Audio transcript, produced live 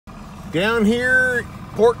down here,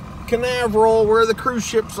 Port Canaveral, where the cruise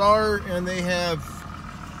ships are, and they have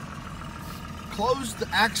closed the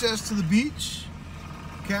access to the beach,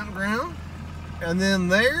 campground. And then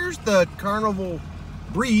there's the Carnival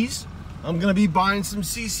Breeze. I'm gonna be buying some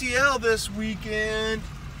CCL this weekend.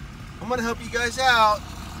 I'm gonna help you guys out.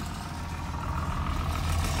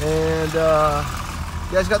 And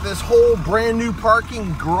you guys got this whole brand new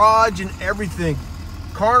parking garage and everything.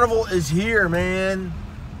 Carnival is here, man.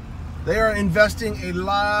 They are investing a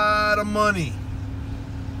lot of money.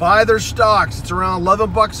 Buy their stocks. It's around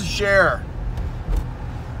 11 bucks a share.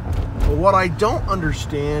 But what I don't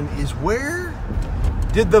understand is, where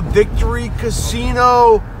did the Victory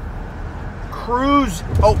Casino cruise?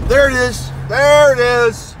 Oh, there it is. There it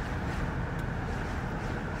is.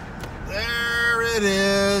 There it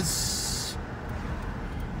is.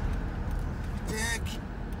 Dick.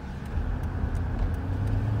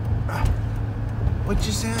 What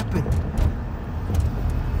just happened?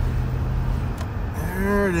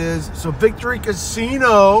 There it is. So Victory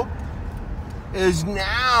Casino is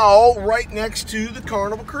now right next to the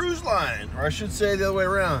Carnival Cruise Line. Or I should say the other way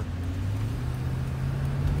around.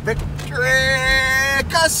 Victory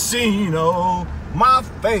Casino, my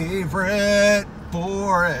favorite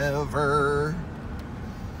forever.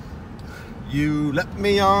 You let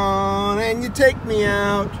me on and you take me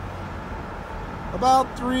out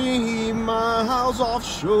about 3 miles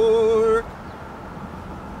offshore.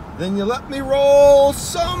 Then you let me roll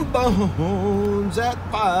some bones at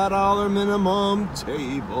 $5 minimum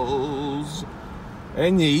tables.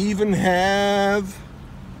 And you even have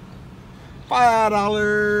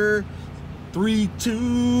 $5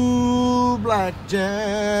 3-2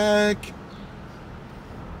 blackjack.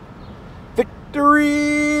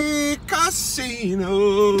 Victory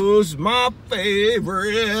Casino's my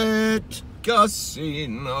favorite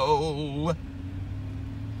casino.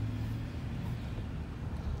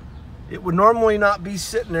 It would normally not be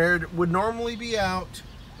sitting there. It would normally be out.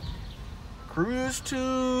 Cruise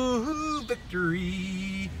to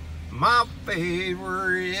Victory, my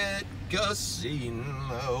favorite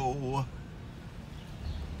casino.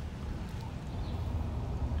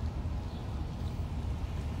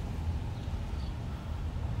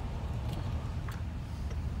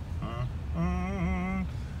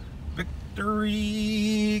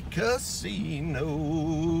 Victory Casino,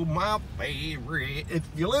 my favorite. If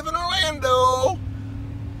you live in Orlando,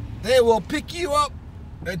 they will pick you up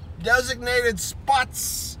at designated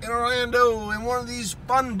spots in Orlando in one of these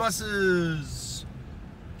fun buses.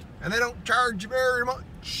 And they don't charge very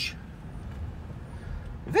much.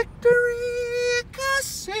 Victory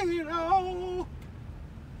Casino.